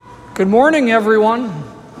Good morning, everyone.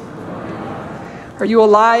 Are you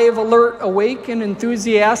alive, alert, awake, and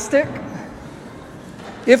enthusiastic?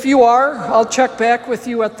 If you are, I'll check back with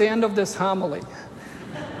you at the end of this homily.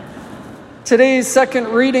 Today's second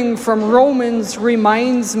reading from Romans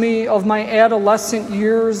reminds me of my adolescent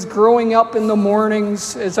years growing up in the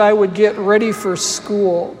mornings as I would get ready for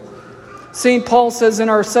school. St. Paul says in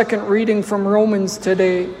our second reading from Romans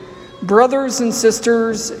today, "Brothers and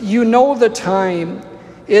sisters, you know the time.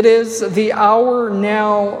 It is the hour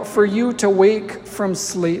now for you to wake from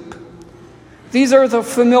sleep." These are the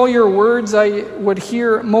familiar words I would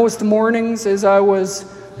hear most mornings as I was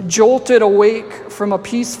jolted awake from a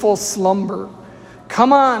peaceful slumber.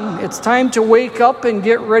 Come on, it's time to wake up and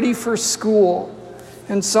get ready for school.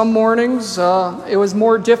 And some mornings, it was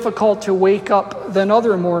more difficult to wake up than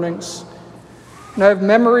other mornings. And I have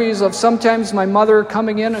memories of sometimes my mother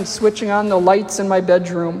coming in and switching on the lights in my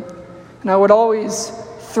bedroom. And I would always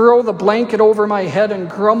throw the blanket over my head and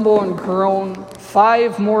grumble and groan,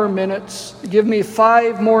 5 more minutes, give me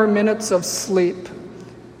 5 more minutes of sleep.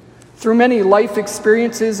 Through many life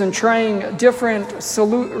experiences and trying different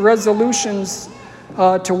resolutions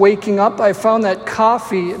to waking up, I found that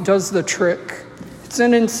coffee does the trick. It's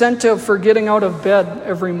an incentive for getting out of bed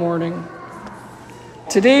every morning.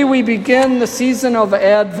 Today we begin the season of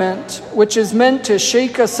Advent, which is meant to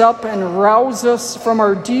shake us up and rouse us from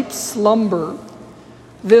our deep slumber.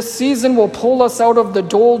 This season will pull us out of the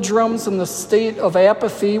doldrums and the state of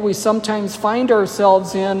apathy we sometimes find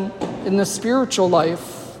ourselves in the spiritual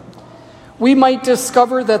life. We might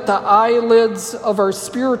discover that the eyelids of our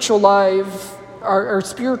spiritual lives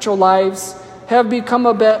have become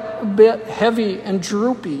a bit heavy and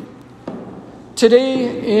droopy. Today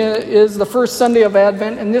is the first Sunday of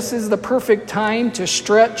Advent, and this is the perfect time to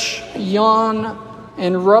stretch, yawn,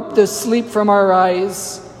 and rub the sleep from our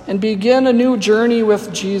eyes and begin a new journey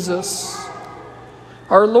with Jesus.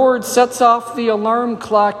 Our Lord sets off the alarm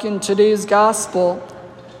clock in today's gospel.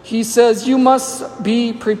 He says, "You must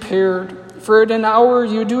be prepared, for at an hour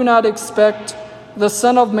you do not expect, the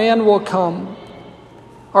Son of Man will come."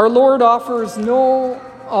 Our Lord offers no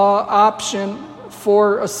option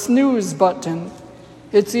for a snooze button.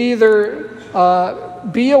 It's either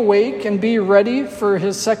be awake and be ready for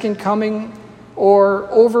his second coming or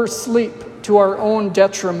oversleep to our own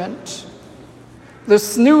detriment. The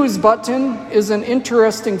snooze button is an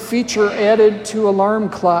interesting feature added to alarm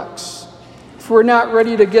clocks. If we're not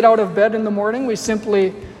ready to get out of bed in the morning, we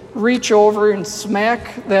simply reach over and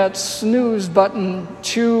smack that snooze button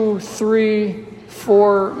 2, 3,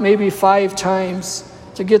 4, maybe 5 times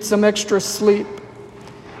to get some extra sleep.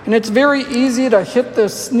 And it's very easy to hit the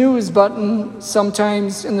snooze button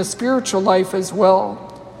sometimes in the spiritual life as well.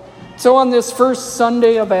 So on this first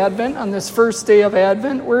Sunday of Advent, on this first day of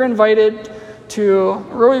Advent, we're invited to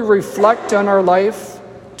really reflect on our life,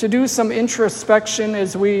 to do some introspection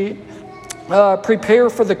as we prepare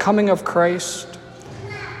for the coming of Christ.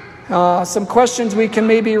 Some questions we can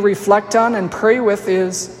maybe reflect on and pray with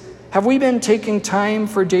is, have we been taking time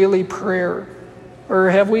for daily prayer? Or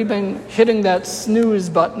have we been hitting that snooze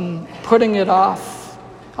button, putting it off?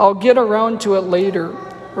 I'll get around to it later,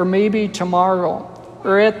 or maybe tomorrow,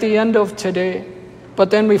 or at the end of today. But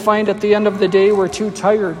then we find at the end of the day we're too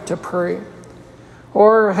tired to pray.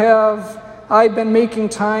 Or have I been making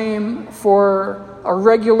time for a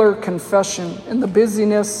regular confession in the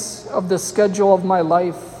busyness of the schedule of my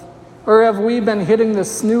life? Or have we been hitting the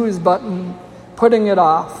snooze button, putting it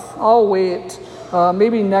off? I'll wait,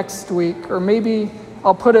 maybe next week, or maybe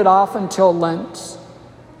I'll put it off until Lent.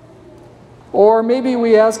 Or maybe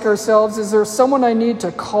we ask ourselves, is there someone I need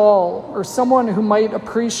to call or someone who might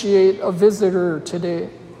appreciate a visitor today?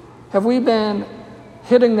 Have we been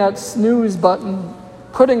hitting that snooze button,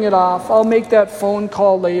 putting it off? I'll make that phone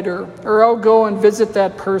call later, or I'll go and visit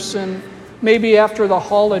that person maybe after the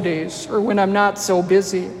holidays or when I'm not so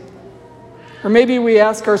busy. Or maybe we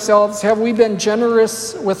ask ourselves, have we been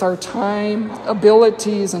generous with our time,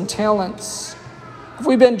 abilities, and talents? Have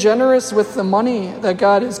we been generous with the money that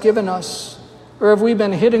God has given us? Or have we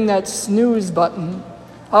been hitting that snooze button?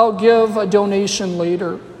 I'll give a donation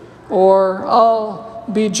later. Or I'll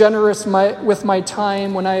be generous with my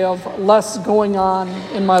time when I have less going on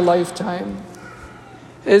in my lifetime.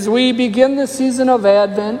 As we begin the season of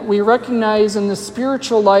Advent, we recognize in the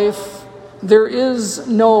spiritual life there is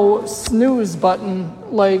no snooze button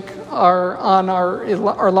like on our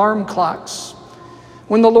alarm clocks.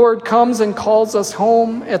 When the Lord comes and calls us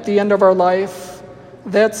home at the end of our life,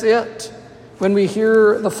 that's it. When we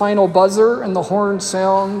hear the final buzzer and the horn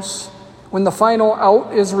sounds, when the final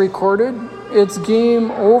out is recorded, it's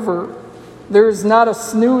game over. There is not a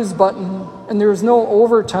snooze button, and there is no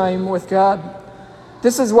overtime with God.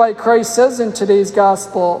 This is why Christ says in today's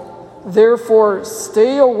gospel, "Therefore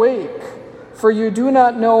stay awake, for you do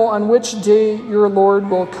not know on which day your Lord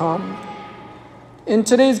will come." In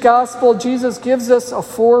today's gospel, Jesus gives us a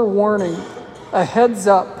forewarning, a heads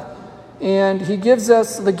up, and he gives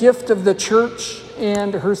us the gift of the church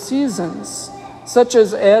and her seasons, such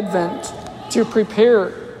as Advent, to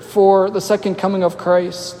prepare for the second coming of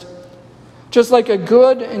Christ. Just like a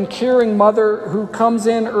good and caring mother who comes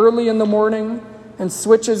in early in the morning and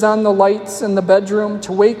switches on the lights in the bedroom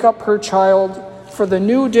to wake up her child for the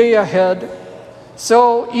new day ahead,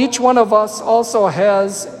 so each one of us also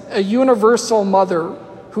has a universal mother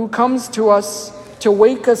who comes to us to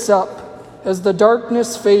wake us up as the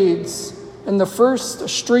darkness fades and the first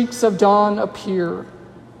streaks of dawn appear.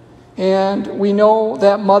 And we know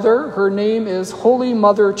that mother, her name is Holy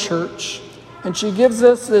Mother Church, and she gives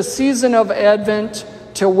us this season of Advent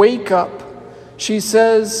to wake up. She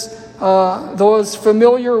says those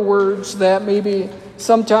familiar words that maybe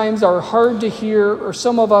sometimes are hard to hear, or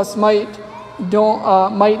some of us might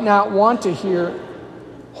not want to hear.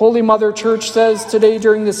 Holy Mother Church says today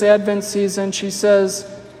during this Advent season, she says,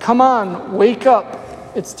 "Come on, wake up.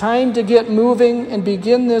 It's time to get moving and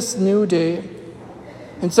begin this new day."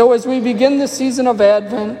 And so as we begin the season of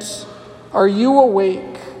Advent, are you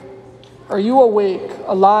awake? Are you awake,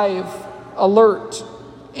 alive, alert,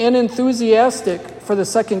 and enthusiastic for the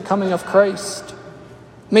second coming of Christ?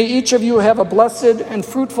 May each of you have a blessed and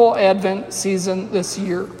fruitful Advent season this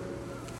year.